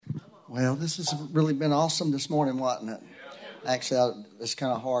Well, this has really been awesome this morning, wasn't it? Actually, it's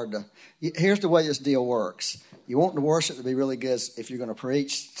kind of hard to... Here's the way this deal works. You want the worship to be really good if you're going to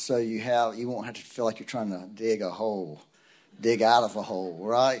preach, so you won't have to feel like you're trying to dig out of a hole,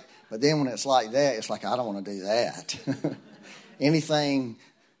 right? But then when it's like that, it's like, I don't want to do that. Anything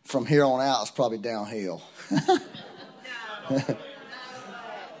from here on out is probably downhill.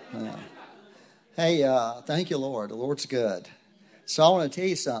 Hey, thank you, Lord. The Lord's good. So I want to tell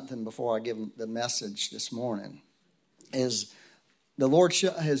you something before I give the message this morning. Is the Lord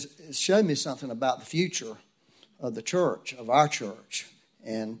has showed me something about the future of the church, of our church,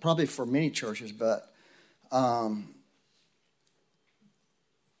 and probably for many churches, but God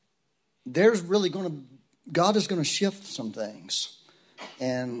is going to shift some things.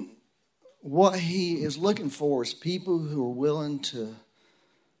 And what He is looking for is people who are willing to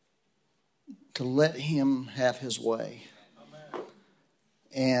let Him have His way.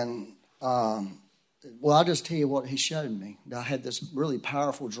 And, I'll just tell you what He showed me. I had this really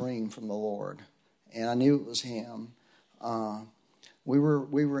powerful dream from the Lord, and I knew it was Him. We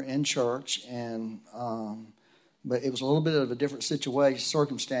were in church, and but it was a little bit of a different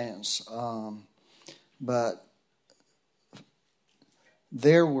circumstance. But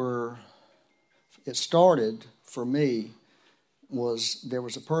it started for me there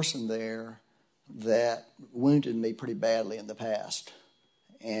was a person there that wounded me pretty badly in the past.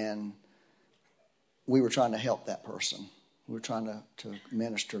 And we were trying to help that person. We were trying to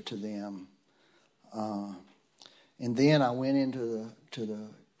minister to them. And then I went into the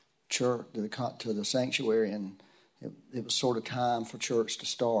church, to the sanctuary, and it was sort of time for church to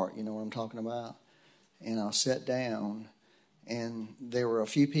start. You know what I'm talking about? And I sat down, and there were a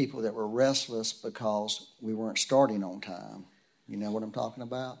few people that were restless because we weren't starting on time. You know what I'm talking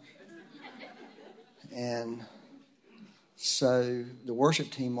about? And so the worship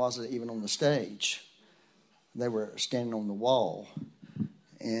team wasn't even on the stage. They were standing on the wall.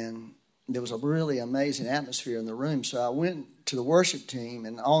 And there was a really amazing atmosphere in the room. So I went to the worship team,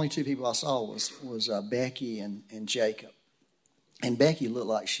 and the only two people I saw was Becky and Jacob. And Becky looked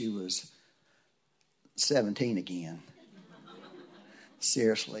like she was 17 again.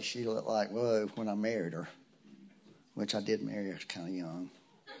 Seriously, she looked like, whoa, when I married her. Which I did marry her kind of young.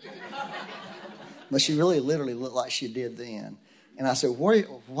 But she really literally looked like she did then. And I said, what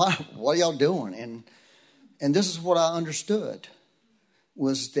are y'all doing? And this is what I understood,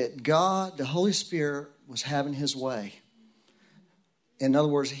 was that God, the Holy Spirit, was having His way. In other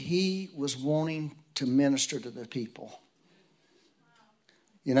words, He was wanting to minister to the people.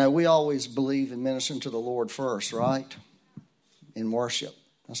 You know, we always believe in ministering to the Lord first, right? In worship.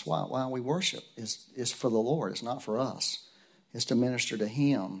 That's why we worship. It's for the Lord. It's not for us. It's to minister to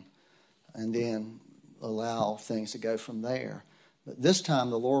Him and then allow things to go from there. But this time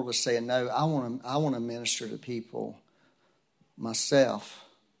the Lord was saying, no, I want to minister to people myself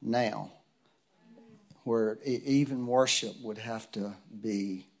now, where even worship would have to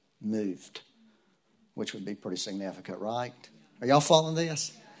be moved, which would be pretty significant, right? Are y'all following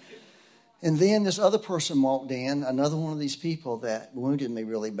this? And then this other person walked in, another one of these people that wounded me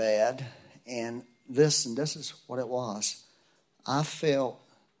really bad. And this is what it was. I felt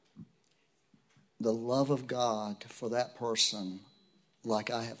the love of God for that person like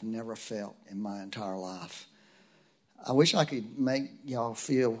I have never felt in my entire life. I wish I could make y'all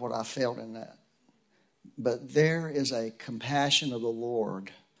feel what I felt in that. But there is a compassion of the Lord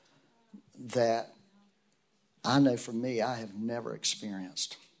that I know for me I have never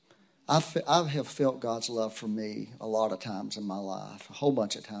experienced. I have felt God's love for me a lot of times in my life, a whole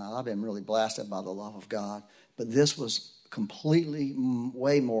bunch of times. I've been really blasted by the love of God. But this was completely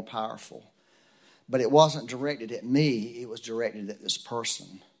way more powerful. But it wasn't directed at me. It was directed at this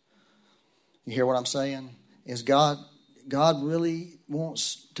person. You hear what I'm saying? Is God really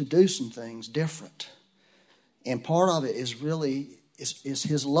wants to do some things different. And part of it is really is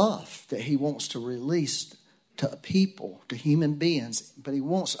His love that He wants to release to people, to human beings. But He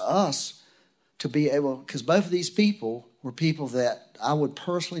wants us to be able, because both of these people were people that I would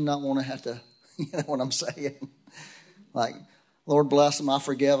personally not want to have to, you know what I'm saying? Like, Lord bless them, I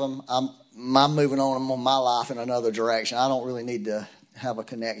forgive them. I'm moving on my life in another direction. I don't really need to have a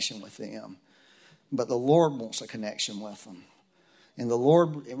connection with them. But the Lord wants a connection with them. And the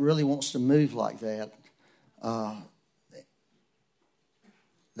Lord really wants to move like that.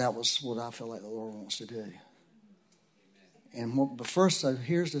 That was what I feel like the Lord wants to do. But first, so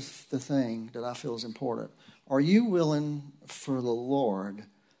here's the thing that I feel is important. Are you willing for the Lord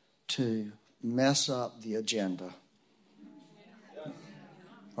to mess up the agenda?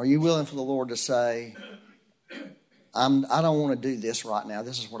 Are you willing for the Lord to say, I don't want to do this right now.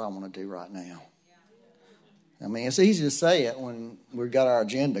 This is what I want to do right now. I mean, it's easy to say it when we've got our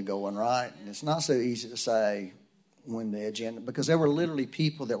agenda going, right? And it's not so easy to say when the agenda, because there were literally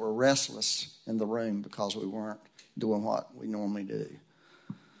people that were restless in the room because we weren't doing what we normally do.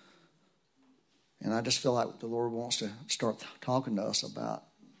 And I just feel like the Lord wants to start talking to us about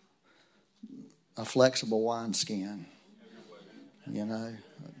a flexible wineskin. You know,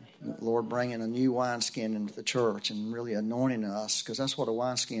 the Lord bringing a new wineskin into the church and really anointing us, because that's what a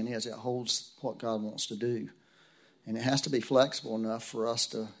wineskin is. It holds what God wants to do. And it has to be flexible enough for us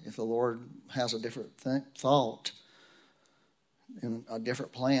to, if the Lord has a different thought and a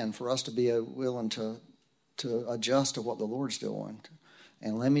different plan, for us to be willing to adjust to what the Lord's doing.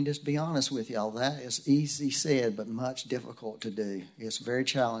 And let me just be honest with y'all, that is easy said, but much difficult to do. It's very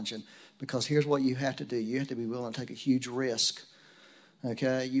challenging, because here's what you have to do. You have to be willing to take a huge risk.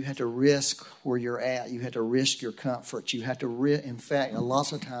 Okay? You have to risk where you're at. You have to risk your comfort. You have to in fact,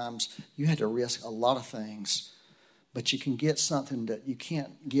 lots of times, you have to risk a lot of things. But you can get something that you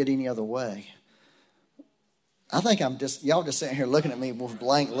can't get any other way. I think y'all just sitting here looking at me with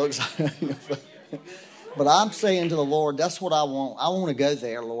blank looks. But I'm saying to the Lord, that's what I want. I want to go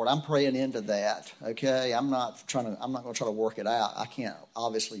there, Lord. I'm praying into that. Okay, I'm not going to try to work it out. I can't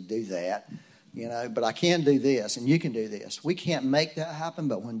obviously do that, but I can do this, and you can do this. We can't make that happen,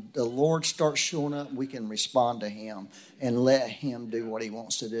 but when the Lord starts showing up, we can respond to Him and let Him do what He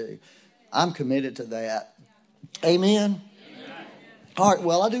wants to do. I'm committed to that. Amen. All right.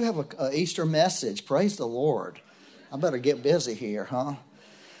 Well, I do have an Easter message. Praise the Lord. I better get busy here, huh?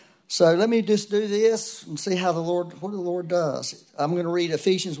 So let me just do this and see what the Lord does. I'm going to read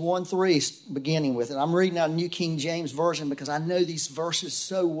Ephesians 1:3, beginning with it. I'm reading out a New King James Version because I know these verses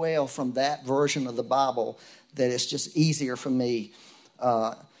so well from that version of the Bible that it's just easier for me.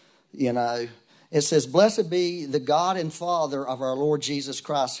 It says, "Blessed be the God and Father of our Lord Jesus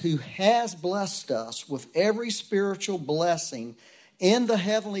Christ, who has blessed us with every spiritual blessing in the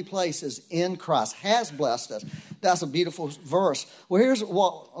heavenly places in Christ." Has blessed us. That's a beautiful verse. Well, here's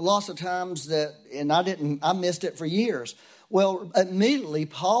what lots of times I missed it for years. Well, immediately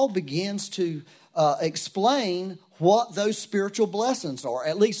Paul begins to explain what those spiritual blessings are,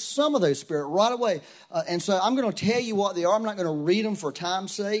 at least some of those right away. And so I'm going to tell you what they are. I'm not going to read them for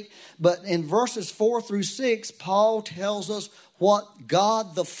time's sake. But in verses 4 through 6, Paul tells us what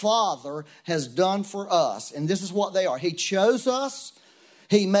God the Father has done for us. And this is what they are. He chose us.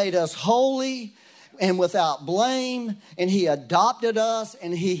 He made us holy and without blame. And He adopted us,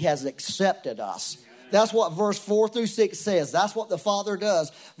 and He has accepted us. That's what verse 4 through 6 says. That's what the Father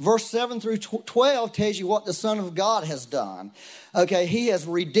does. Verse 7 through 12 tells you what the Son of God has done. Okay, He has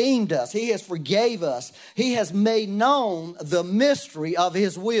redeemed us. He has forgave us. He has made known the mystery of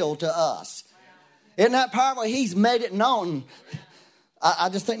His will to us. Isn't that powerful? He's made it known. I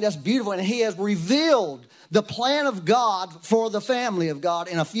just think that's beautiful. And He has revealed the plan of God for the family of God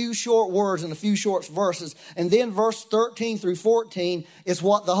in a few short words and a few short verses. And then verse 13 through 14 is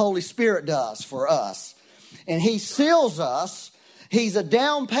what the Holy Spirit does for us. And He seals us. He's a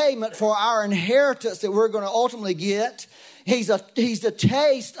down payment for our inheritance that we're going to ultimately get. He's the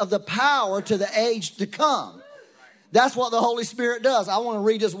taste of the power to the age to come. That's what the Holy Spirit does. I want to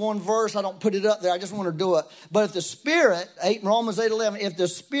read this one verse. I don't put it up there. I just want to do it. But if the Spirit, Romans 8:11, if the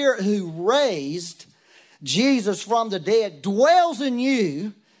Spirit who raised Jesus from the dead dwells in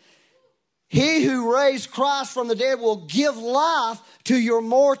you, He who raised Christ from the dead will give life to your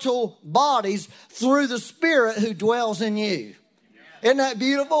mortal bodies through the Spirit who dwells in you. Isn't that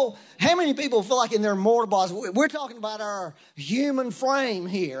beautiful? How many people feel like in their mortal bodies? We're talking about our human frame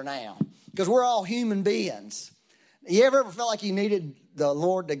here now, because we're all human beings. You ever felt like you needed the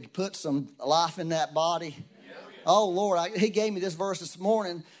Lord to put some life in that body? Oh, Lord, He gave me this verse this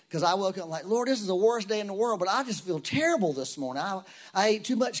morning because I woke up like, Lord, this is the worst day in the world, but I just feel terrible this morning. I ate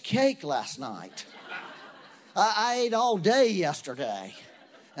too much cake last night. I ate all day yesterday.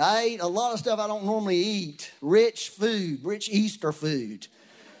 I ate a lot of stuff I don't normally eat, rich Easter food.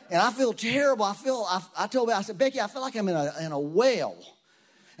 And I feel terrible. I told her, I said, Becky, I feel like I'm in a well.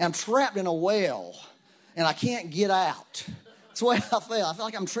 I'm trapped in a well, and I can't get out. That's the way I feel. I feel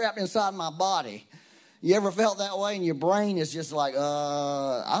like I'm trapped inside my body. You ever felt that way? And your brain is just like,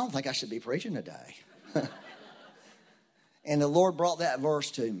 I don't think I should be preaching today. And the Lord brought that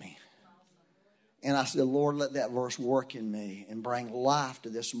verse to me. And I said, Lord, let that verse work in me and bring life to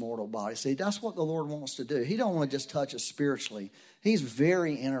this mortal body. See, that's what the Lord wants to do. He don't want to just touch us spiritually. He's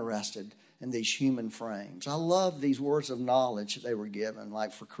very interested in these human frames. I love these words of knowledge that they were given,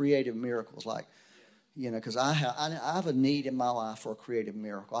 like for creative miracles, like, because I have a need in my life for a creative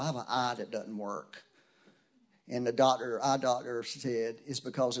miracle. I have an eye that doesn't work. And the eye doctor said, it's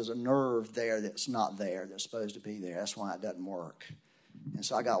because there's a nerve there that's not there, that's supposed to be there. That's why it doesn't work. And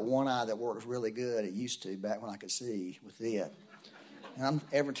so I got one eye that works really good. It used to, back when I could see with it. And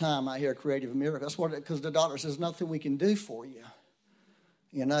every time I hear creative miracle, that's what, because the doctor says, nothing we can do for you.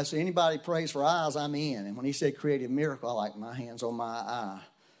 You know, so anybody prays for eyes, I'm in. And when he said creative miracle, I like my hands on my eye.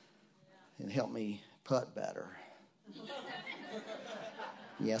 It helped me putt better.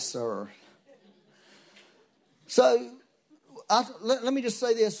 Yes, sir. So let me just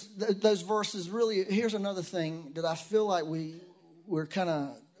say this. Those verses really, here's another thing that I feel like we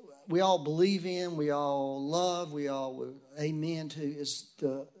all believe in, we all love, we all amen to, is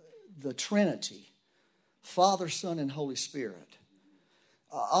the Trinity. Father, Son, and Holy Spirit.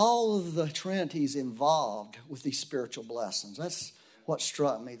 All of the Trinity is involved with these spiritual blessings. That's what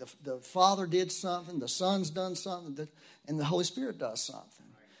struck me. The Father did something, the Son's done something, and the Holy Spirit does something.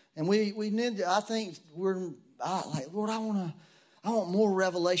 And we need to, I think Lord, I want more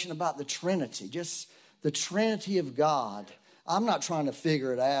revelation about the Trinity, just the Trinity of God. I'm not trying to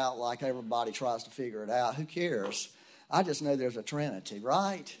figure it out like everybody tries to figure it out. Who cares? I just know there's a Trinity,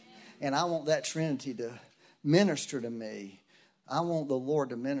 right? And I want that Trinity to minister to me. I want the Lord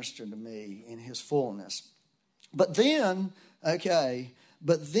to minister to me in his fullness. But then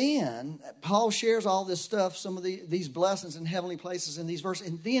Paul shares all this stuff, some of these blessings in heavenly places in these verses,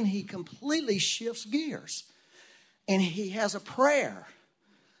 and then he completely shifts gears. And he has a prayer.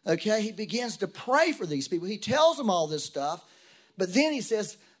 Okay, he begins to pray for these people. He tells them all this stuff, but then he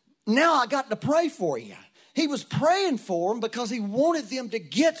says, now I got to pray for you. He was praying for them because he wanted them to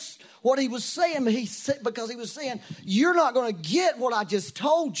get what he was saying. Because he was saying, you're not going to get what I just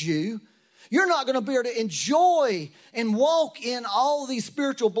told you. You're not going to be able to enjoy and walk in all of these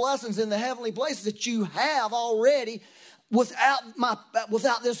spiritual blessings in the heavenly places that you have already without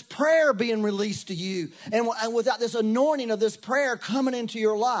this prayer being released to you and without this anointing of this prayer coming into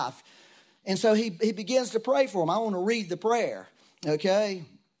your life. And so he begins to pray for them. I want to read the prayer, okay?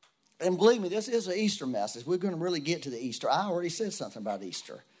 And believe me, this is an Easter message. We're going to really get to the Easter. I already said something about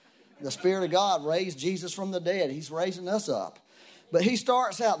Easter. The Spirit of God raised Jesus from the dead. He's raising us up. But he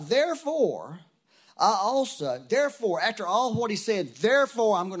starts out, therefore, after all what he said,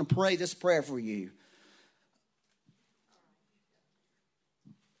 therefore I'm going to pray this prayer for you.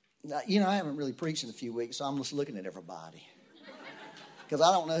 Now, I haven't really preached in a few weeks, so I'm just looking at everybody. Because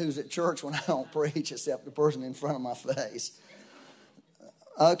I don't know who's at church when I don't preach except the person in front of my face.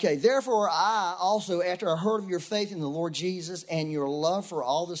 Okay, therefore I also, after I heard of your faith in the Lord Jesus and your love for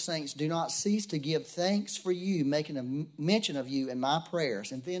all the saints, do not cease to give thanks for you, making a mention of you in my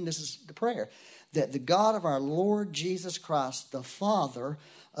prayers. And then this is the prayer, that the God of our Lord Jesus Christ, the Father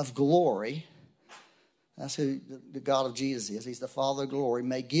of glory, that's who the God of Jesus is. He's the Father of glory,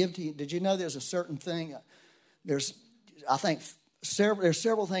 may give to you. Did you know there's a certain thing, there's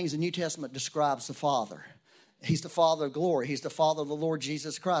several things the New Testament describes the Father. He's the Father of glory. He's the Father of the Lord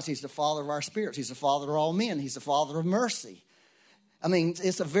Jesus Christ. He's the Father of our spirits. He's the Father of all men. He's the Father of mercy. I mean,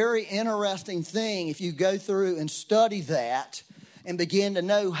 it's a very interesting thing if you go through and study that and begin to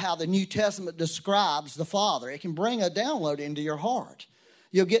know how the New Testament describes the Father. It can bring a download into your heart.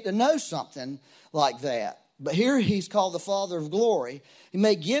 You'll get to know something like that. But here he's called the Father of glory. He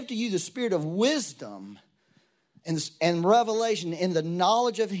may give to you the spirit of wisdom and revelation in the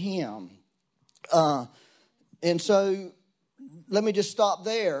knowledge of him. And so let me just stop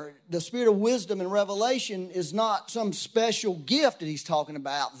there. The spirit of wisdom and revelation is not some special gift that he's talking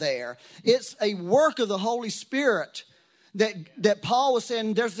about there. It's a work of the Holy Spirit that Paul was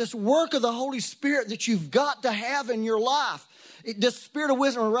saying, there's this work of the Holy Spirit that you've got to have in your life. This spirit of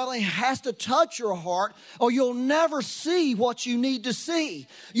wisdom and revelation has to touch your heart, or you'll never see what you need to see.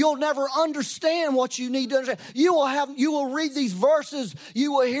 You'll never understand what you need to understand. You will read these verses,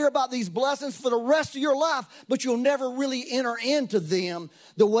 you will hear about these blessings for the rest of your life, but you'll never really enter into them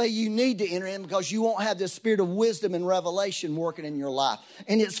the way you need to enter in, because you won't have this spirit of wisdom and revelation working in your life.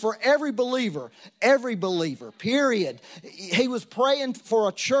 And it's for every believer, period. He was praying for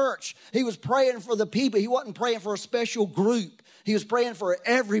a church. He was praying for the people. He wasn't praying for a special group. He was praying for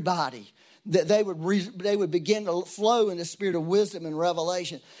everybody, that they would begin to flow in the spirit of wisdom and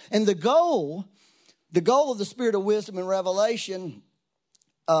revelation. And the goal of the spirit of wisdom and revelation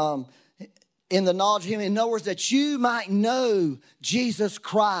in the knowledge of him, in other words, that you might know Jesus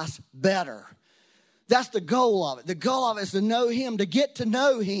Christ better. That's the goal of it. The goal of it is to know him, to get to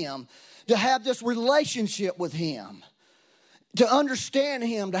know him, to have this relationship with him, to understand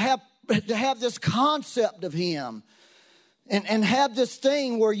him, to have this concept of him. And have this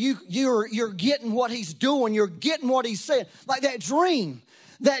thing where you're getting what he's doing. You're getting what he's saying. Like that dream.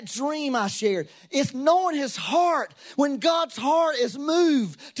 that dream I shared. It's knowing his heart. When God's heart is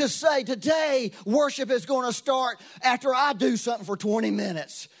moved to say, today worship is going to start after I do something for 20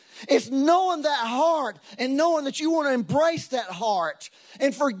 minutes. It's knowing that heart and knowing that you want to embrace that heart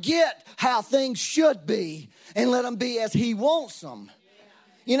and forget how things should be and let them be as he wants them.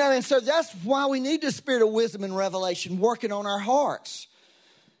 You know, and so that's why we need the spirit of wisdom and revelation working on our hearts.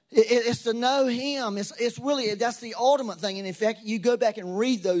 It's to know him. It's really, that's the ultimate thing. And in fact, you go back and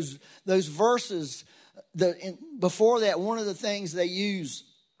read those verses. Before that, one of the things they use,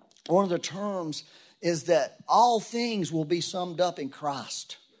 one of the terms is that all things will be summed up in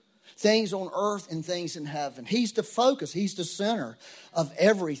Christ. Things on earth and things in heaven. He's the focus. He's the center of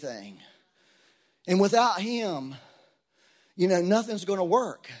everything. And without him, you know, nothing's going to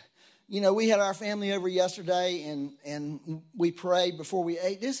work. You know, we had our family over yesterday and we prayed before we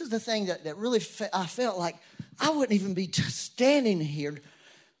ate. This is the thing that really I felt like I wouldn't even be standing here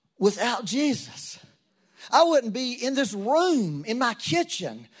without Jesus. I wouldn't be in this room, in my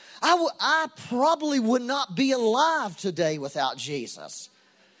kitchen. I probably would not be alive today without Jesus.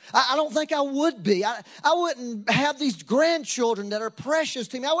 I don't think I would be. I wouldn't have these grandchildren that are precious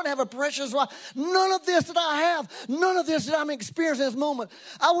to me. I wouldn't have a precious wife. None of this that I have, none of this that I'm experiencing in this moment,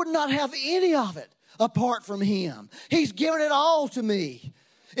 I would not have any of it apart from him. He's given it all to me.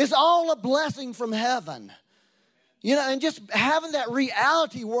 It's all a blessing from heaven. You know, and just having that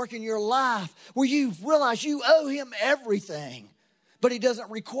reality work in your life where you realize you owe him everything, but he doesn't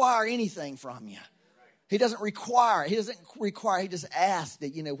require anything from you. He doesn't require, he just asks that,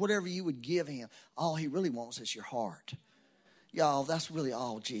 you know, whatever you would give him, all he really wants is your heart. Y'all, that's really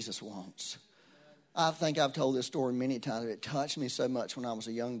all Jesus wants. I think I've told this story many times. It touched me so much when I was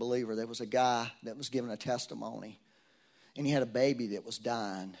a young believer. There was a guy that was giving a testimony, and he had a baby that was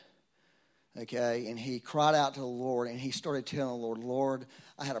dying. Okay, and he cried out to the Lord, and he started telling the Lord, Lord,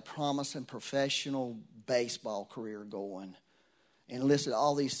 I had a promising professional baseball career going. And listed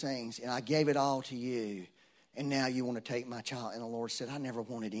all these things, and I gave it all to you, and now you want to take my child. And the Lord said, I never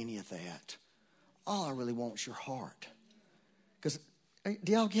wanted any of that. All I really want is your heart. Because,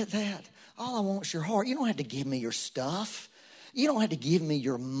 do y'all get that? All I want is your heart. You don't have to give me your stuff. You don't have to give me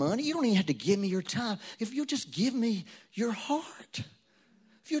your money. You don't even have to give me your time. If you'll just give me your heart.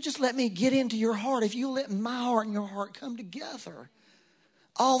 If you'll just let me get into your heart. If you let my heart and your heart come together.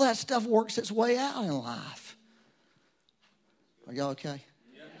 All that stuff works its way out in life. Are y'all okay?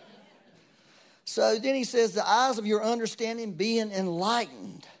 Yeah. So then he says, the eyes of your understanding being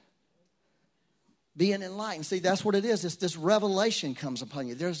enlightened. Being enlightened. See, that's what it is. It's this revelation comes upon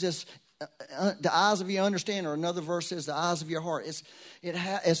you. There's this, the eyes of your understanding, or another verse says, the eyes of your heart.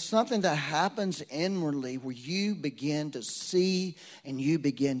 It's something that happens inwardly where you begin to see and you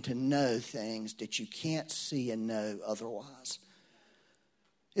begin to know things that you can't see and know otherwise.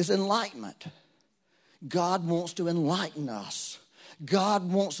 It's enlightenment. God wants to enlighten us.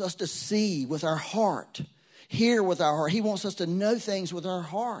 God wants us to see with our heart, hear with our heart. He wants us to know things with our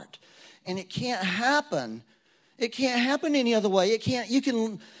heart. And it can't happen. It can't happen any other way. It can't. You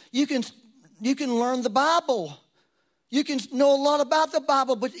can learn the Bible. You can know a lot about the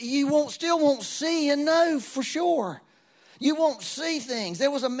Bible, but you still won't see and know for sure. You won't see things. There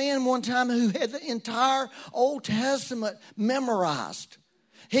was a man one time who had the entire Old Testament memorized.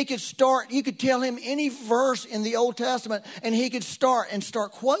 He could start, you could tell him any verse in the Old Testament, and he could start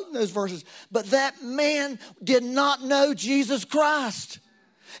quoting those verses. But that man did not know Jesus Christ.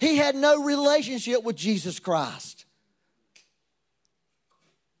 He had no relationship with Jesus Christ.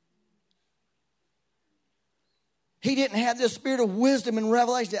 He didn't have this spirit of wisdom and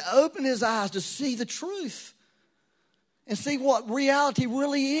revelation to open his eyes to see the truth and see what reality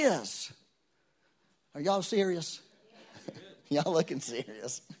really is. Are y'all serious? Y'all looking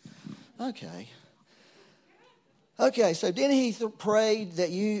serious. Okay. Okay, so then he prayed that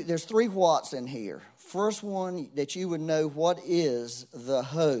there's three whats in here. First one, that you would know what is the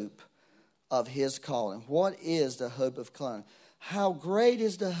hope of his calling. What is the hope of calling? How great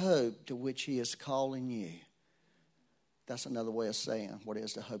is the hope to which he is calling you? That's another way of saying what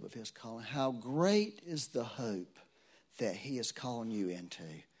is the hope of his calling. How great is the hope that he is calling you into,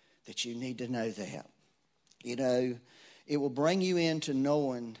 that you need to know that. You know, it will bring you into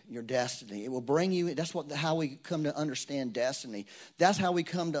knowing your destiny. It will bring you, that's how we come to understand destiny. That's how we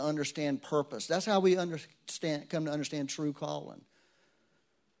come to understand purpose. That's how we come to understand true calling.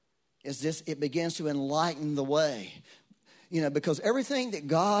 It begins to enlighten the way. You know, because everything that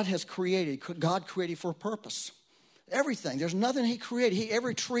God has created, God created for a purpose. Everything. There's nothing he created.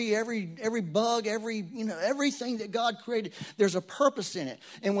 Every tree, every bug, everything that God created, there's a purpose in it.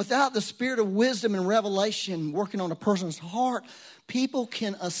 And without the spirit of wisdom and revelation working on a person's heart, people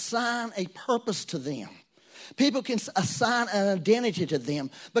can assign a purpose to them. People can assign an identity to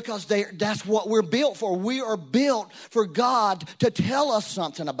them because that's what we're built for. We are built for God to tell us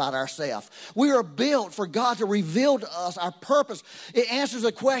something about ourselves. We are built for God to reveal to us our purpose. It answers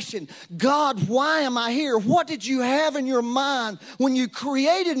a question, God, why am I here? What did you have in your mind when you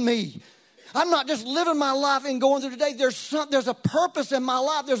created me? I'm not just living my life and going through today. There's a purpose in my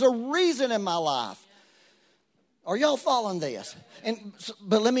life. There's a reason in my life. Are y'all following this?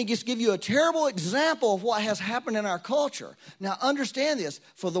 But let me just give you a terrible example of what has happened in our culture. Now, understand this.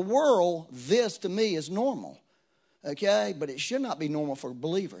 For the world, this to me is normal. Okay? But it should not be normal for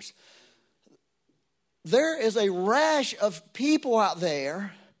believers. There is a rash of people out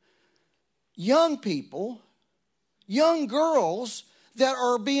there, young people, young girls, that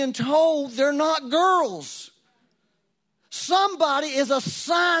are being told they're not girls. Somebody is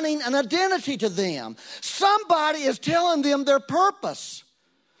assigning an identity to them. Somebody is telling them their purpose.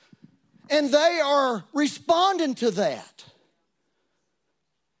 And they are responding to that.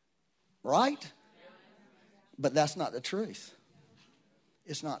 Right? But that's not the truth.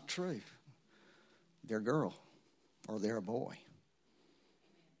 It's not true. They're a girl or they're a boy.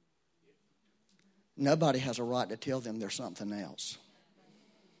 Nobody has a right to tell them they're something else.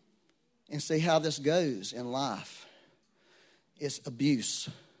 And see how this goes in life. It's abuse.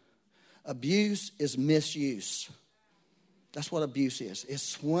 Abuse is misuse. That's what abuse is.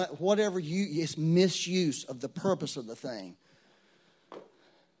 It's it's misuse of the purpose of the thing.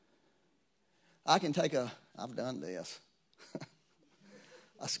 I've done this.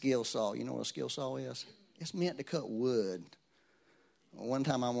 A skill saw. You know what a skill saw is? It's meant to cut wood. One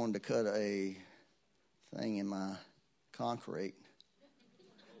time I wanted to cut a thing in my concrete,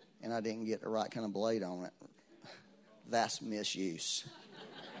 and I didn't get the right kind of blade on it. That's misuse.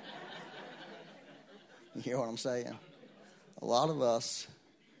 You hear what I'm saying? A lot of us,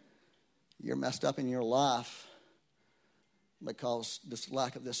 you're messed up in your life because this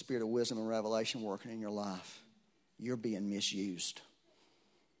lack of this spirit of wisdom and revelation working in your life. You're being misused.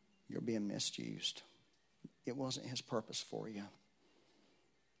 You're being misused. It wasn't his purpose for you.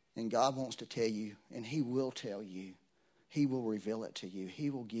 And God wants to tell you, and he will tell you. He will reveal it to you. He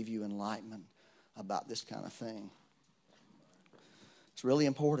will give you enlightenment about this kind of thing. It's really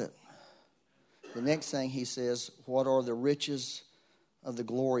important. The next thing he says, what are the riches of the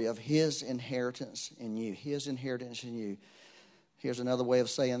glory of his inheritance in you? His inheritance in you. Here's another way of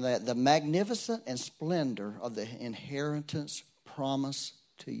saying that. The magnificent and splendor of the inheritance promised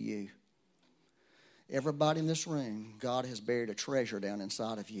to you. Everybody in this room, God has buried a treasure down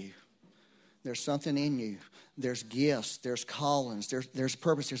inside of you. There's something in you. There's gifts. There's callings. There's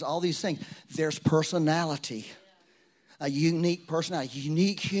purpose. There's all these things. There's personality. A unique personality, a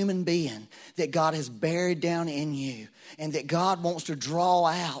unique human being that God has buried down in you and that God wants to draw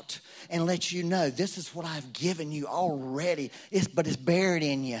out and let you know this is what I've given you already, but it's buried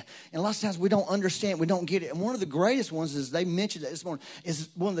in you. And lots of times we don't understand, we don't get it. And one of the greatest ones is, they mentioned that this morning, is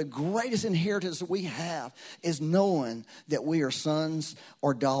one of the greatest inheritances that we have is knowing that we are sons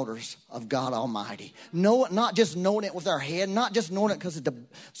or daughters of God Almighty. Not just knowing it with our head, not just knowing it because of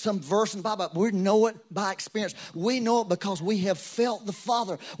some verse in the Bible, but we know it by experience. We know it because we have felt the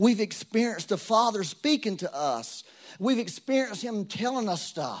Father. We've experienced the Father speaking to us. We've experienced him telling us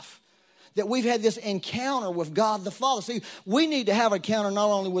stuff. That we've had this encounter with God the Father. See, we need to have an encounter not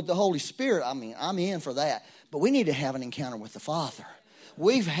only with the Holy Spirit. I mean, I'm in for that. But we need to have an encounter with the Father.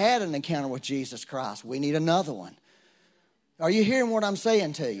 We've had an encounter with Jesus Christ. We need another one. Are you hearing what I'm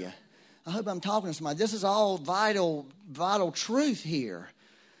saying to you? I hope I'm talking to somebody. This is all vital truth here.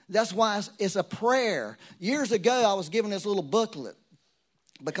 That's why it's a prayer. Years ago, I was given this little booklet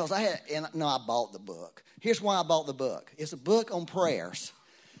because I bought the book. Here's why I bought the book. It's a book on prayers.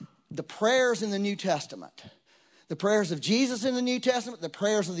 The prayers in the New Testament. The prayers of Jesus in the New Testament, the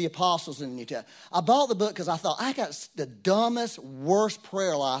prayers of the apostles in the New Testament. I bought the book because I thought I got the dumbest, worst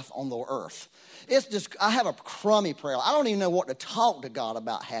prayer life on the earth. I have a crummy prayer life. I don't even know what to talk to God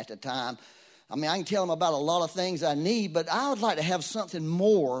about half the time. I mean, I can tell him about a lot of things I need, but I would like to have something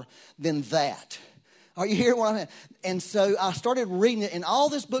more than that. Are you hearing what I'm saying? And so I started reading it, and all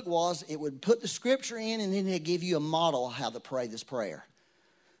this book was, it would put the scripture in, and then it'd give you a model of how to pray this prayer.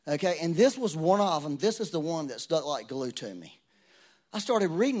 Okay, and this was one of them. This is the one that stuck like glue to me. I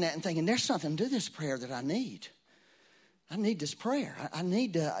started reading that and thinking, there's something to this prayer that I need. I need this prayer. I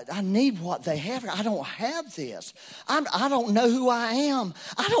need what they have. I don't have this. I don't know who I am.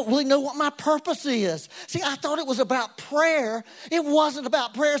 I don't really know what my purpose is. See, I thought it was about prayer. It wasn't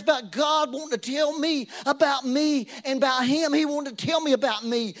about prayer. It's about God wanting to tell me about me and about him. He wanted to tell me about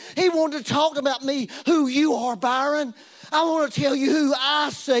me. He wanted to talk about me, who you are, Byron. I want to tell you who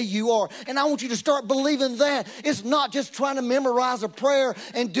I say you are. And I want you to start believing that. It's not just trying to memorize a prayer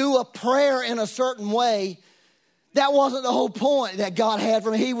and do a prayer in a certain way. That wasn't the whole point that God had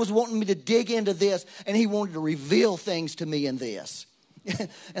for me. He was wanting me to dig into this, and he wanted to reveal things to me in this. And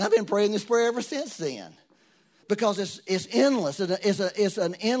I've been praying this prayer ever since then, because it's endless. It's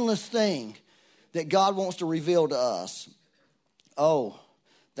an endless thing that God wants to reveal to us. Oh,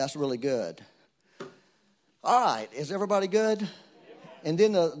 that's really good. All right, is everybody good? And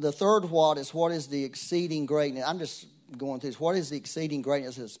then the third what is the exceeding greatness? I'm just going through this. What is the exceeding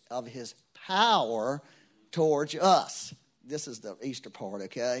greatness of his power towards us? This is the Easter part,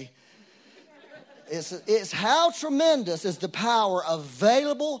 okay? It's how tremendous is the power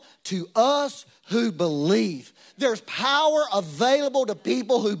available to us who believe. There's power available to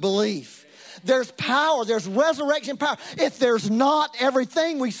people who believe. There's power. There's resurrection power. If there's not,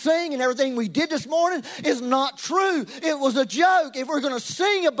 everything we sing and everything we did this morning is not true. It was a joke. If we're going to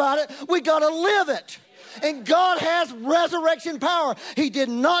sing about it, we got to live it. And God has resurrection power. He did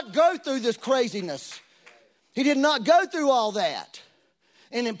not go through this craziness. He did not go through all that.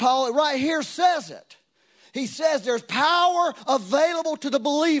 And then Paul right here says it. He says there's power available to the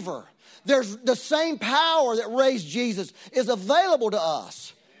believer. There's the same power that raised Jesus is available to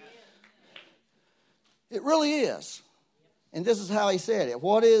us. It really is. And this is how he said it.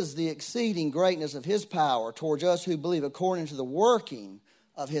 What is the exceeding greatness of his power towards us who believe according to the working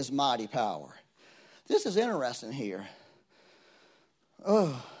of his mighty power? This is interesting here.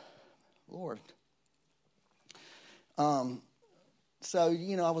 Oh, Lord. So,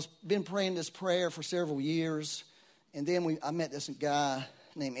 I was been praying this prayer for several years. And then I met this guy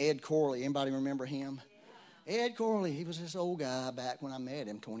named Ed Corley. Anybody remember him? Yeah. Ed Corley, he was this old guy back when I met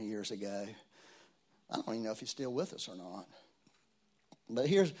him 20 years ago. I don't even know if he's still with us or not. But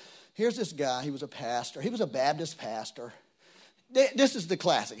here's this guy. He was a pastor. He was a Baptist pastor. This is the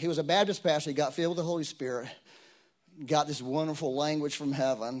classic. He was a Baptist pastor. He got filled with the Holy Spirit. Got this wonderful language from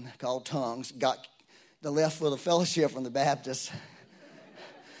heaven called tongues. Got the left foot of fellowship from the Baptists.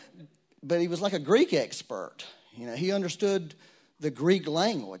 But he was like a Greek expert. He understood the Greek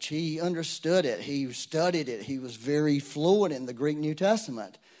language. He understood it. He studied it. He was very fluent in the Greek New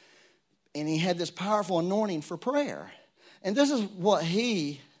Testament. And he had this powerful anointing for prayer. And this is what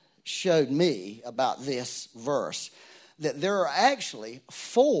he showed me about this verse. That there are actually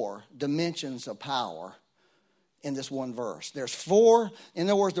 4 dimensions of power in this one verse. There's 4. In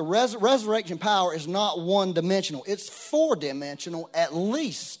other words, the resurrection power is not one-dimensional. It's 4-dimensional at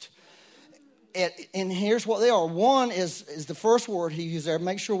least. And here's what they are. One is the first word he used there.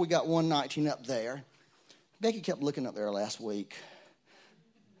 Make sure we got 119 up there. Becky kept looking up there last week.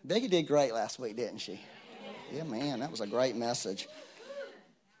 Becky did great last week, didn't she? Yeah, man, that was a great message.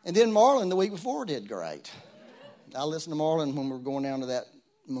 And then Marlon the week before did great. I listened to Marlon when we were going down to that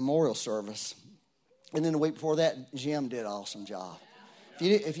memorial service. And then the week before that, Jim did an awesome job.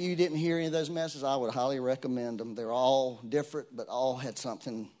 If you didn't hear any of those messages, I would highly recommend them. They're all different, but all had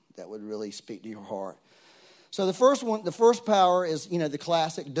something that would really speak to your heart. So the first power is, the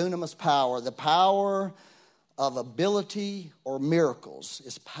classic dunamis power, the power of ability or miracles.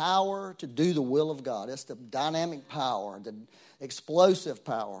 It's power to do the will of God. It's the dynamic power, the explosive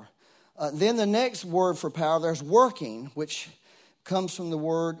power. Then the next word for power, there's working, which comes from the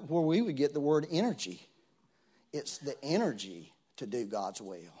word where we would get the word energy. It's the energy to do God's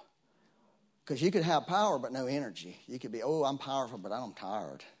will. Because you could have power but no energy. You could be, I'm powerful, but I'm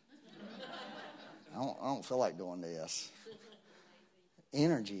tired. I don't feel like doing this.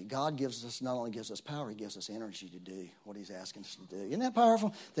 Energy. God not only gives us power, he gives us energy to do what he's asking us to do. Isn't that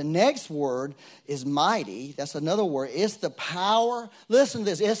powerful? The next word is mighty. That's another word. It's the power. Listen to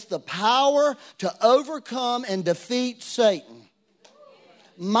this. It's the power to overcome and defeat Satan.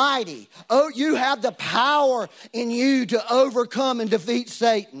 Mighty. Oh, you have the power in you to overcome and defeat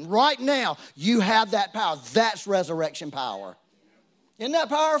Satan. Right now, you have that power. That's resurrection power. Isn't that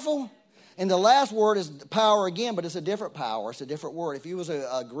powerful? And the last word is power again, but it's a different power. It's a different word. If you was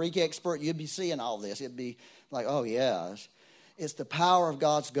a Greek expert, you'd be seeing all this. It'd be like, oh, yeah. It's the power of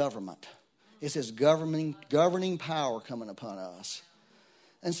God's government. It's his governing power coming upon us.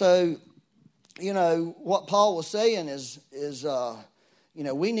 And so, what Paul was saying is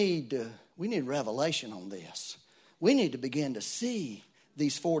we need revelation on this. We need to begin to see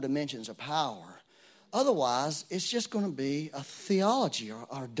these 4 dimensions of power Otherwise, it's just going to be a theology or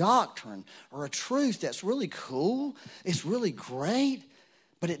a doctrine or a truth that's really cool. It's really great,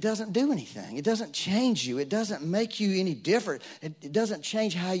 but it doesn't do anything. It doesn't change you. It doesn't make you any different. It doesn't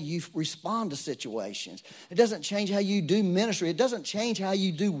change how you respond to situations. It doesn't change how you do ministry. It doesn't change how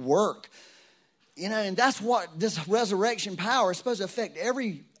you do work. You know, and that's what this resurrection power is supposed to affect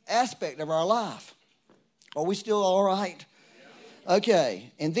every aspect of our life. Are we still all right?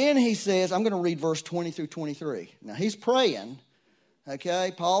 Okay, and then he says, I'm going to read verse 20 through 23. Now, he's praying,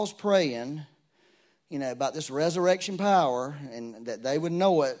 okay? Paul's praying, you know, about this resurrection power and that they would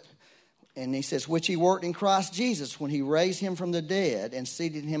know it. And he says, which he worked in Christ Jesus when he raised him from the dead and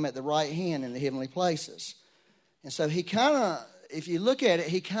seated him at the right hand in the heavenly places. And so he kind of, if you look at it,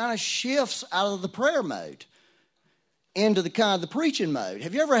 he kind of shifts out of the prayer mode into the kind of the preaching mode.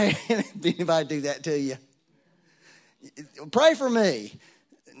 Have you ever had anybody do that to you? Pray for me.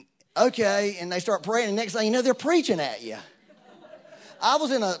 Okay, and they start praying, and next thing you know, they're preaching at you. I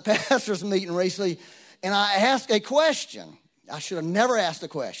was in a pastor's meeting recently, and I asked a question. I should have never asked the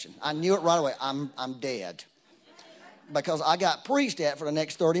question. I knew it right away. I'm dead. Because I got preached at for the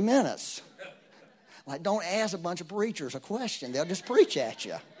next 30 minutes. Like, don't ask a bunch of preachers a question. They'll just preach at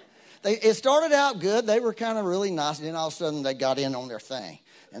you. It started out good. They were kind of really nice, and then all of a sudden they got in on their thing.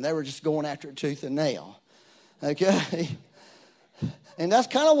 And they were just going after it tooth and nail. Okay? And that's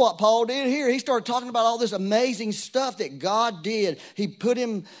kind of what Paul did here. He started talking about all this amazing stuff that God did. He put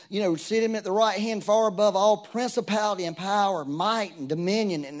him, you know, sit him at the right hand far above all principality and power, might and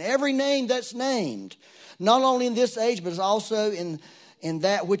dominion, and every name that's named. Not only in this age, but also in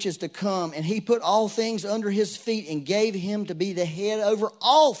that which is to come. And he put all things under his feet and gave him to be the head over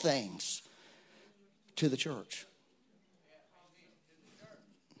all things to the church,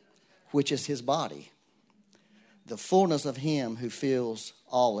 which is his body. The fullness of him who fills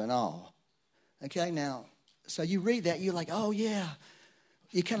all in all. Okay, now, so you read that, you're like, oh yeah.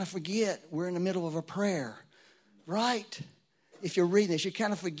 You kind of forget we're in the middle of a prayer, right? If you're reading this, you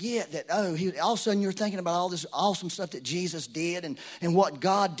kind of forget that, all of a sudden you're thinking about all this awesome stuff that Jesus did and what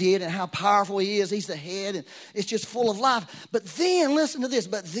God did and how powerful he is. He's the head and it's just full of life. But then, listen to this,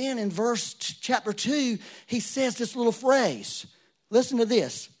 but then in chapter 2, he says this little phrase. Listen to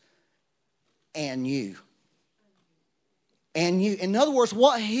this. And you. And you, in other words,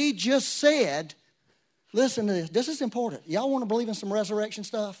 what he just said, listen to this. This is important. Y'all want to believe in some resurrection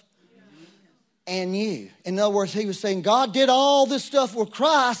stuff? And you. In other words, he was saying, God did all this stuff with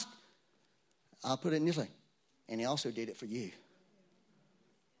Christ. I'll put it in this way. And he also did it for you.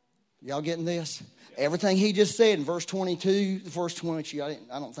 Y'all getting this? Everything he just said in verse 22, verse 20, I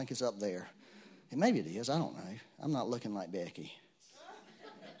don't think it's up there. And maybe it is. I don't know. I'm not looking like Becky.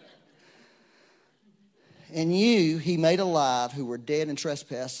 And you he made alive who were dead in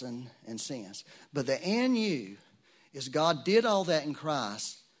trespass and sins. But the and you is God did all that in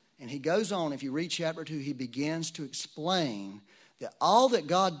Christ. And he goes on, if you read chapter 2, he begins to explain that all that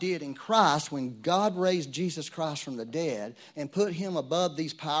God did in Christ, when God raised Jesus Christ from the dead and put him above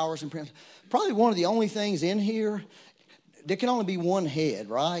these powers and principles, probably one of the only things in here, there can only be one head,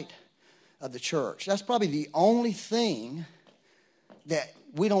 right, of the church. That's probably the only thing that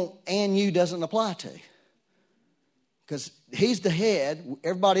and you doesn't apply to. Because he's the head,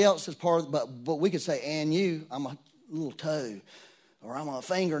 everybody else is part of it, but we could say, and you, I'm a little toe, or I'm a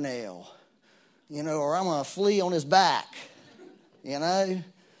fingernail, you know, or I'm a flea on his back, you know.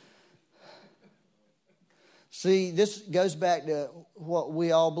 See, this goes back to what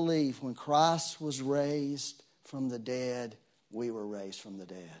we all believe. When Christ was raised from the dead, we were raised from the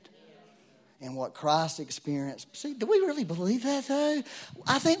dead. And what Christ experienced. See, do we really believe that, though?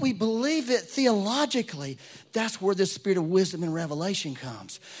 I think we believe it theologically. That's where the spirit of wisdom and revelation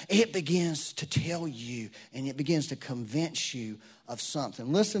comes. It begins to tell you, and it begins to convince you of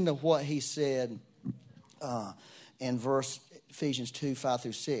something. Listen to what he said in Ephesians 2, 5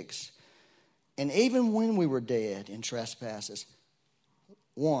 through 6. And even when we were dead in trespasses,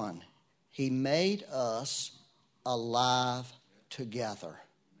 1, he made us alive together.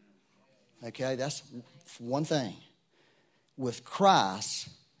 Okay, that's one thing. With Christ,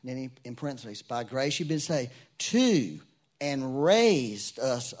 then he, in parentheses, by grace you've been saved. 2, and raised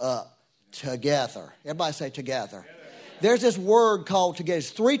us up together. Everybody say together. There's this word called together.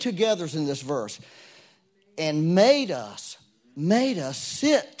 There's 3 togethers in this verse. And made us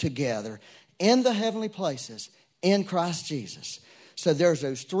sit together in the heavenly places in Christ Jesus. So there's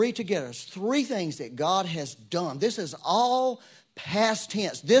those 3 togethers, 3 things that God has done. This is all past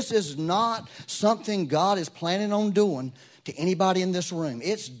tense. This is not something God is planning on doing to anybody in this room.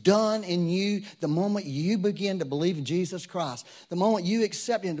 It's done in you the moment you begin to believe in Jesus Christ. The moment you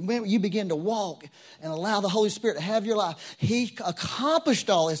accept Him, the moment you begin to walk and allow the Holy Spirit to have your life. He accomplished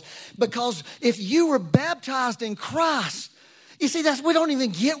all this because if you were baptized in Christ, you see, we don't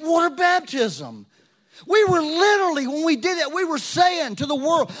even get water baptism. We were literally, when we did that, we were saying to the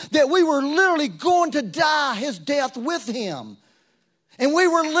world that we were literally going to die His death with Him. And we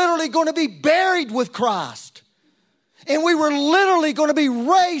were literally going to be buried with Christ. And we were literally going to be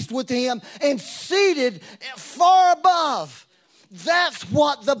raised with Him and seated far above. That's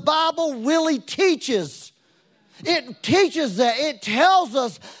what the Bible really teaches. It teaches that. It tells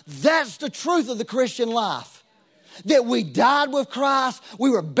us that's the truth of the Christian life. That we died with Christ,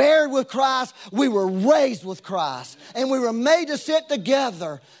 we were buried with Christ, we were raised with Christ. And we were made to sit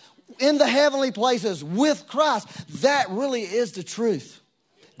together in the heavenly places with Christ. That really is the truth.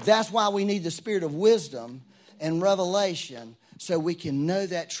 That's why we need the spirit of wisdom and revelation so we can know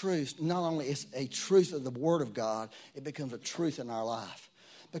that truth. Not only is a truth of the Word of God, it becomes a truth in our life.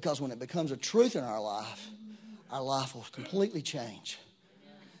 Because when it becomes a truth in our life will completely change.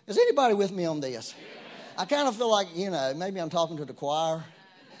 Is anybody with me on this? I kind of feel like, maybe I'm talking to the choir.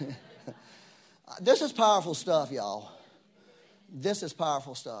 This is powerful stuff, y'all. This is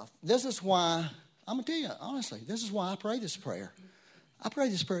powerful stuff. This is why, I'm going to tell you, honestly, this is why I pray this prayer. I pray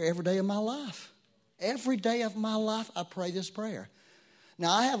this prayer every day of my life. Every day of my life, I pray this prayer.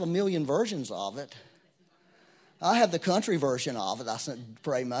 Now, I have a million versions of it. I have the country version of it. I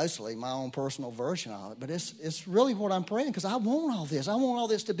pray mostly, my own personal version of it. But it's really what I'm praying because I want all this. I want all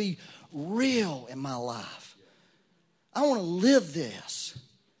this to be real in my life. I want to live this.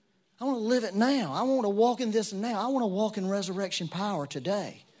 I want to live it now. I want to walk in this now. I want to walk in resurrection power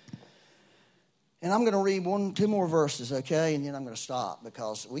today. And I'm going to read 2 more verses, okay? And then I'm going to stop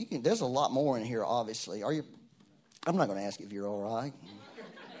because there's a lot more in here, obviously. I'm not going to ask if you're all right.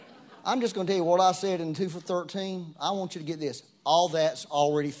 I'm just going to tell you what I said in 2:13. I want you to get this. All that's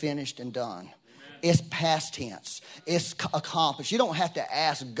already finished and done. It's past tense. It's accomplished. You don't have to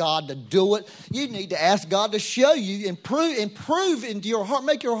ask God to do it. You need to ask God to show you and prove into your heart,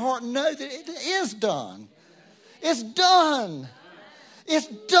 make your heart know that it is done. It's done. It's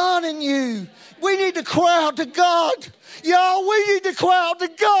done in you. We need to cry out to God. Y'all, we need to cry out to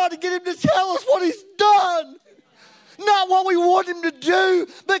God and get Him to tell us what He's done. Not what we want Him to do,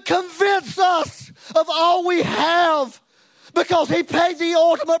 but convince us of all we have. Because He paid the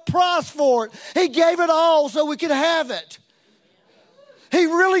ultimate price for it. He gave it all so we could have it. He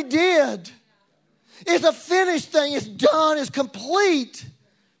really did. It's a finished thing. It's done. It's complete.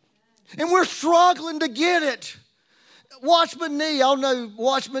 And we're struggling to get it. Watchman Nee, y'all know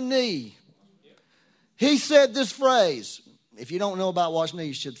Watchman Nee. He said this phrase. If you don't know about Watchman Nee,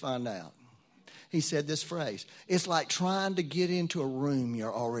 you should find out. He said this phrase. It's like trying to get into a room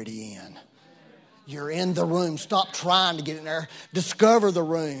you're already in. You're in the room. Stop trying to get in there. Discover the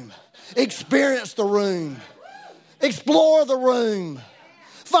room. Experience the room. Explore the room.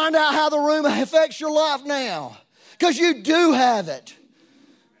 Find out how the room affects your life now. Because you do have it.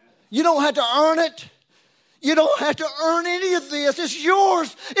 You don't have to earn it. You don't have to earn any of this. It's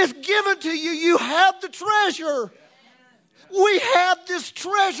yours. It's given to you. You have the treasure. We have this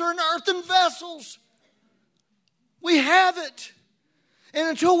treasure in earthen vessels. We have it. And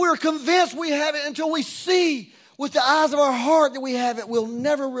until we're convinced we have it, until we see with the eyes of our heart that we have it, we'll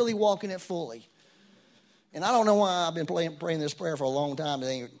never really walk in it fully. And I don't know why I've been praying this prayer for a long time.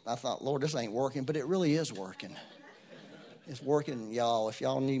 I thought, Lord, this ain't working, but it really is working. It's working, y'all. If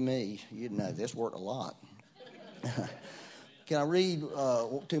y'all knew me, you'd know this worked a lot. Can I read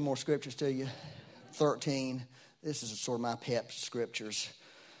 2 more scriptures to you? 13. This is sort of my pet scriptures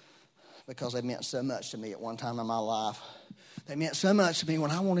because they meant so much to me at one time in my life. They meant so much to me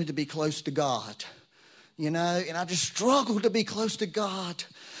when I wanted to be close to God, and I just struggled to be close to God.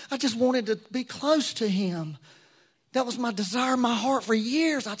 I just wanted to be close to Him. That was my desire in my heart for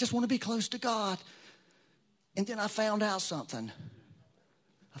years. I just want to be close to God. And then I found out something.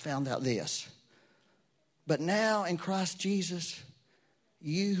 I found out this. But now in Christ Jesus,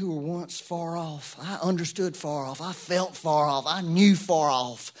 you who were once far off, I understood far off. I felt far off. I knew far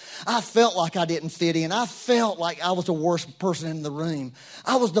off. I felt like I didn't fit in. I felt like I was the worst person in the room.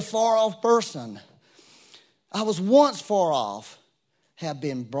 I was the far off person. I was once far off, have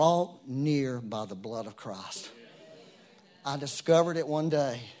been brought near by the blood of Christ. I discovered it one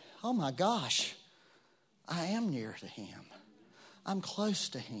day. Oh my gosh, I am near to Him. I'm close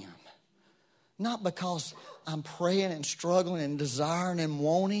to Him. Not because I'm praying and struggling and desiring and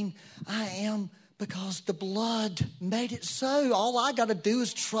wanting. I am because the blood made it so. All I got to do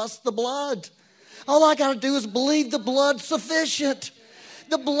is trust the blood. All I got to do is believe the blood's sufficient.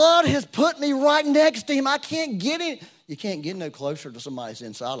 The blood has put me right next to him. I can't get it. You can't get no closer to somebody's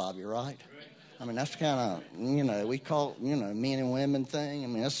inside of you, right? I mean, that's kind of, we call it, men and women thing. I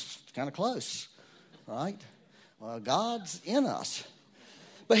mean, that's kind of close, right? Well, God's in us.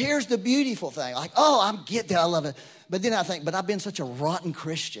 But here's the beautiful thing. Like, I get that. I love it. But then I think, but I've been such a rotten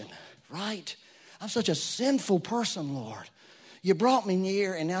Christian, right? I'm such a sinful person, Lord. You brought me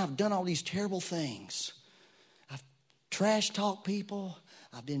near, and now I've done all these terrible things. I've trash-talked people.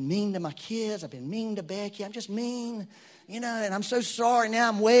 I've been mean to my kids. I've been mean to Becky. I'm just mean, and I'm so sorry. Now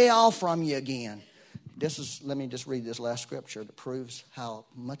I'm way off from you again. Let me just read this last scripture that proves how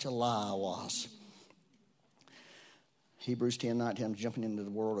much a lie I was. Hebrews 10:19, I'm jumping into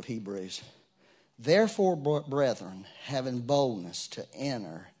the world of Hebrews. Therefore, brethren, having boldness to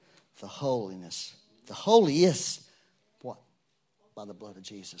enter the holiest, what? By the blood of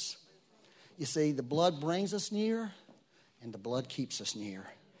Jesus. You see, the blood brings us near, and the blood keeps us near.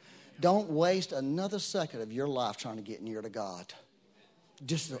 Don't waste another second of your life trying to get near to God.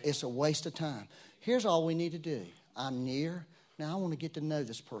 It's a waste of time. Here's all we need to do. I'm near. Now I want to get to know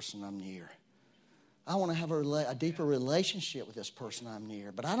this person I'm near. I want to have a deeper relationship with this person I'm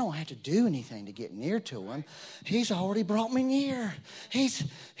near. But I don't have to do anything to get near to him. He's already brought me near. He's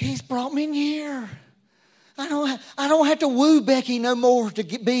brought me near. I don't have to woo Becky no more to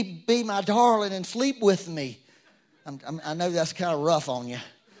be my darling and sleep with me. I know that's kind of rough on you.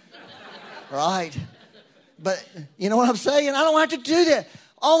 Right? But you know what I'm saying? I don't have to do that.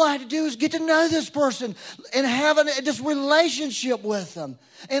 All I have to do is get to know this person and have this relationship with them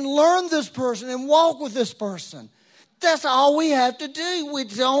and learn this person and walk with this person. That's all we have to do. We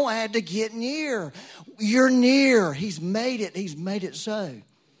don't have to get near. You're near. He's made it. He's made it so.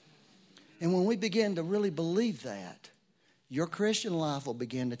 And when we begin to really believe that, your Christian life will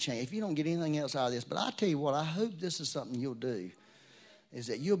begin to change. If you don't get anything else out of this, but I tell you what, I hope this is something you'll do, is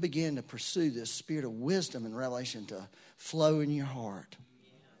that you'll begin to pursue this spirit of wisdom and revelation to flow in your heart.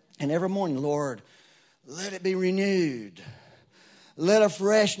 And every morning, Lord, let it be renewed. Let a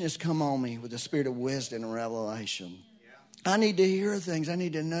freshness come on me with the spirit of wisdom and revelation. I need to hear things. I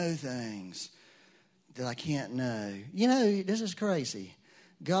need to know things that I can't know. This is crazy.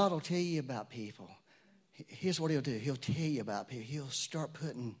 God will tell you about people. Here's what he'll do. He'll tell you about people. You'll start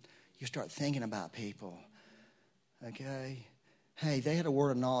thinking about people. Okay? Hey, they had a word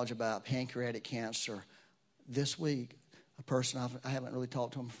of knowledge about pancreatic cancer this week. A person I haven't really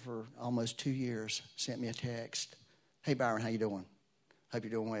talked to him for almost 2 years sent me a text. Hey, Byron, how you doing? Hope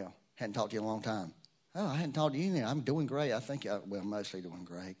you're doing well. Hadn't talked to you in a long time. Oh, I hadn't talked to you either. I'm doing great. I think, mostly doing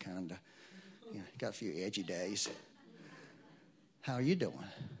great, kind of. Got a few edgy days. How are you doing?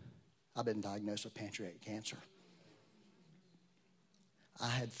 I've been diagnosed with pancreatic cancer. I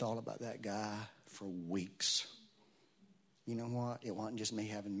had thought about that guy for weeks. You know what? It wasn't just me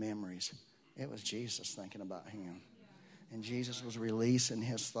having memories. It was Jesus thinking about him. And Jesus was releasing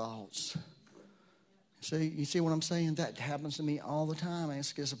his thoughts. So you see what I'm saying? That happens to me all the time.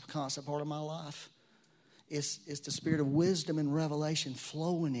 It's a constant part of my life. It's the spirit of wisdom and revelation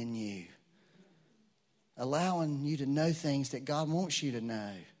flowing in you, allowing you to know things that God wants you to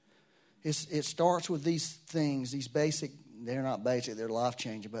know. It starts with these things, these basic. They're not basic; they're life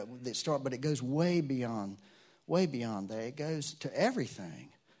changing. But it goes way beyond that. It goes to everything.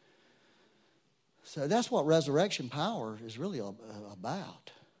 So that's what resurrection power is really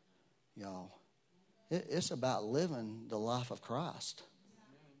about, y'all. It's about living the life of Christ.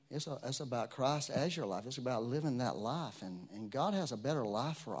 It's about Christ as your life. It's about living that life. And God has a better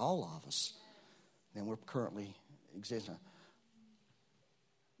life for all of us than we're currently existing.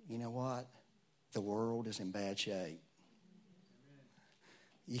 You know what? The world is in bad shape.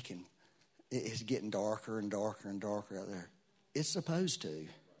 It's getting darker and darker and darker out there. It's supposed to.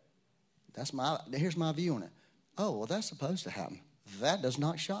 Here's my view on it. Oh, well, that's supposed to happen. That does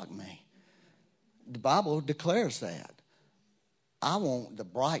not shock me. The Bible declares that. I want the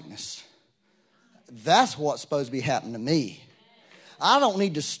brightness. That's what's supposed to be happening to me. I don't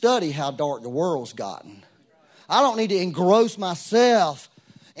need to study how dark the world's gotten. I don't need to engross myself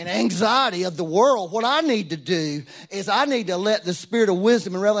in anxiety of the world. What I need to do is I need to let the spirit of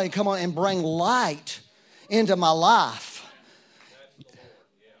wisdom and revelation come on and bring light into my life.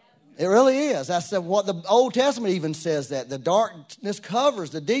 It really is. That's what the Old Testament even says, that the darkness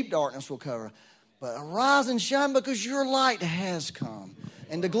covers, the deep darkness will cover. But arise and shine, because your light has come.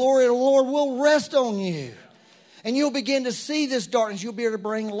 And the glory of the Lord will rest on you. And you'll begin to see this darkness. You'll be able to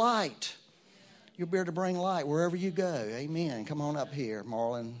bring light. You'll be able to bring light wherever you go. Amen. Come on up here,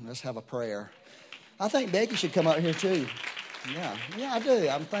 Marlon. Let's have a prayer. I think Becky should come up here too. Yeah, I do.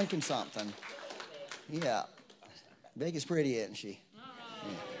 I'm thinking something. Yeah. Becky's pretty, isn't she?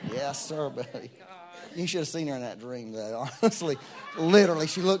 Yeah. Yes, sir, buddy. You should have seen her in that dream, though. Honestly, literally,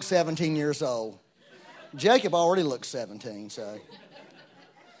 she looked 17 years old. Jacob already looked 17, so.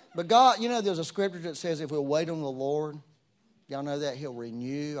 But God, you know, there's a scripture that says if we'll wait on the Lord, y'all know that He'll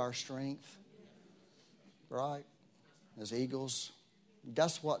renew our strength, right? As eagles.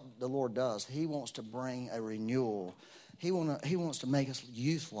 That's what the Lord does. He wants to bring a renewal. He wants to make us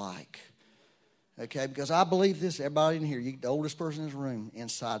youth-like. Okay, because I believe this, everybody in here, the oldest person in this room,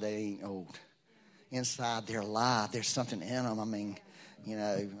 inside they ain't old. Inside they're alive. There's something in them. I mean, you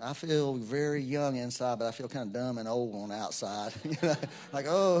know, I feel very young inside, but I feel kind of dumb and old on the outside. You know, like,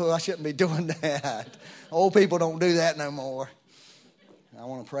 oh, I shouldn't be doing that. Old people don't do that no more. I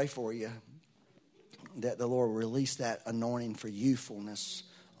want to pray for you that the Lord release that anointing for youthfulness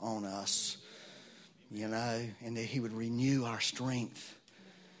on us, you know, and that He would renew our strength.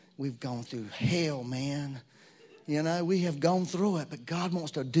 We've gone through hell, man. You know, we have gone through it, but God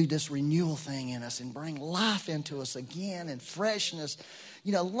wants to do this renewal thing in us and bring life into us again and freshness.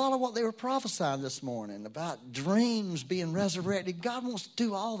 You know, a lot of what they were prophesying this morning about dreams being resurrected, God wants to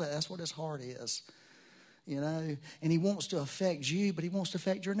do all that. That's what His heart is, you know. And He wants to affect you, but He wants to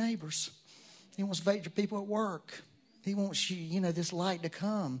affect your neighbors. He wants to affect your people at work. He wants you, you know, this light to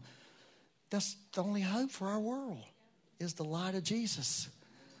come. That's the only hope for our world is the light of Jesus.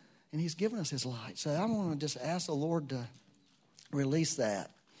 And He's given us His light. So I want to just ask the Lord to release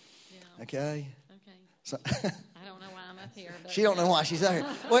that. Yeah. Okay? Okay. So, I don't know why I'm up here. But she don't know why she's up here.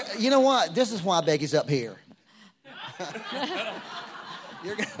 Well, you know what? This is why Becky's up here.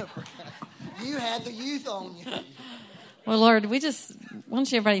 You have the youth on you. Well, Lord, we just want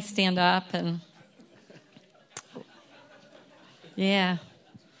you everybody stand up and yeah.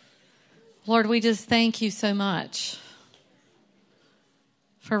 Lord, we just thank you so much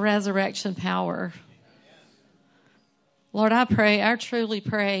for resurrection power. Lord, I truly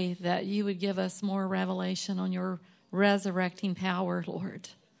pray that you would give us more revelation on your resurrecting power, Lord.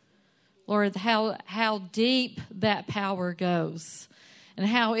 Lord, how deep that power goes and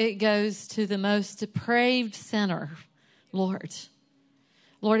how it goes to the most depraved sinner, Lord.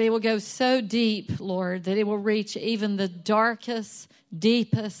 Lord, it will go so deep, Lord, that it will reach even the darkest,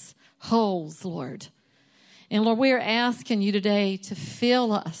 deepest holes, Lord. And Lord, we are asking you today to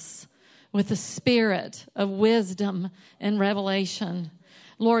fill us with the spirit of wisdom and revelation.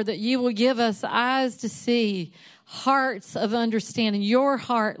 Lord, that you will give us eyes to see, hearts of understanding, your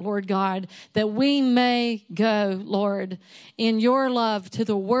heart, Lord God, that we may go, Lord, in your love to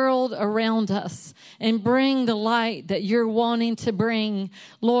the world around us and bring the light that you're wanting to bring.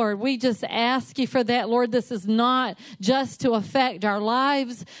 Lord, we just ask you for that. Lord, this is not just to affect our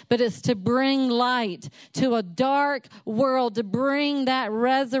lives, but it's to bring light to a dark world, to bring that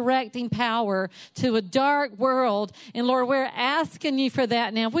resurrecting power to a dark world. And Lord, we're asking you for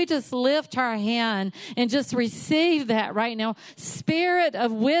that now. If we just lift our hand and just receive that right now. Spirit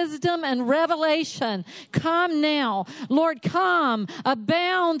of wisdom and revelation, come now. Lord, come.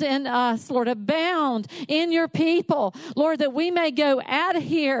 Abound in us, Lord. Abound in your people. Lord, that we may go out of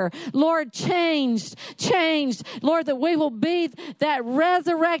here, Lord, changed. Lord, that we will be that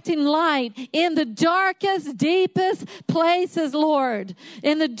resurrecting light in the darkest, deepest places, Lord.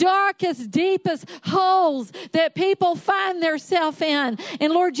 In the darkest, deepest holes that people find themselves in.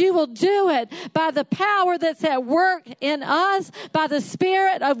 And Lord, you will do it by the power that's at work in us, by the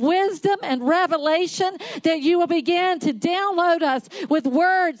spirit of wisdom and revelation, that you will begin to download us with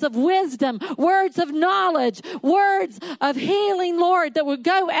words of wisdom, words of knowledge, words of healing, Lord, that will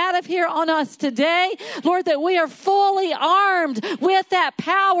go out of here on us today. Lord, that we are fully armed with that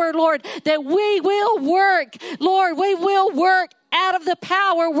power, Lord, that we will work. Lord, we will work out of the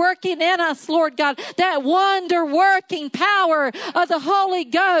power working in us, Lord God, that wonder-working power of the Holy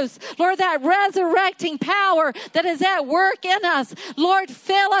Ghost, Lord, that resurrecting power that is at work in us. Lord,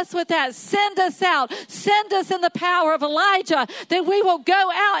 fill us with that. Send us out. Send us in the power of Elijah, that we will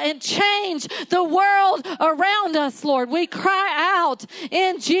go out and change the world around us, Lord. We cry out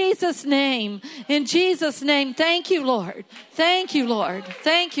in Jesus' name. In Jesus' name, thank you, Lord. Thank you, Lord.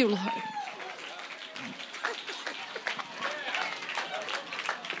 Thank you, Lord.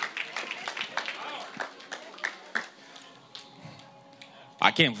 I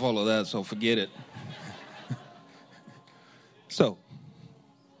can't follow that, so forget it. So,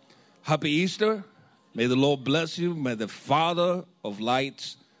 happy Easter. May the Lord bless you. May the Father of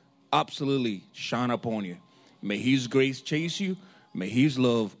lights absolutely shine upon you. May His grace chase you. May His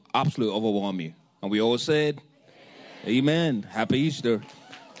love absolutely overwhelm you. And we all said, Amen. Happy Easter.